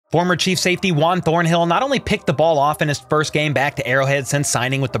Former Chief safety Juan Thornhill not only picked the ball off in his first game back to Arrowhead since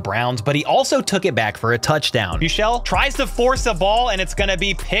signing with the Browns, but he also took it back for a touchdown. Michelle tries to force a ball and it's gonna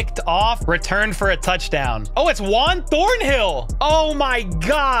be picked off, returned for a touchdown. Oh, it's Juan Thornhill. Oh my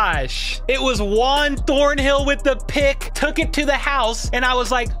gosh. It was Juan Thornhill with the pick, took it to the house, and I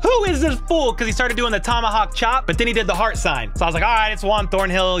was like, who is this fool? Because he started doing the Tomahawk chop, but then he did the heart sign. So I was like, all right, it's Juan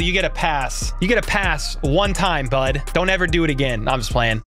Thornhill. You get a pass. You get a pass one time, bud. Don't ever do it again. I'm just playing.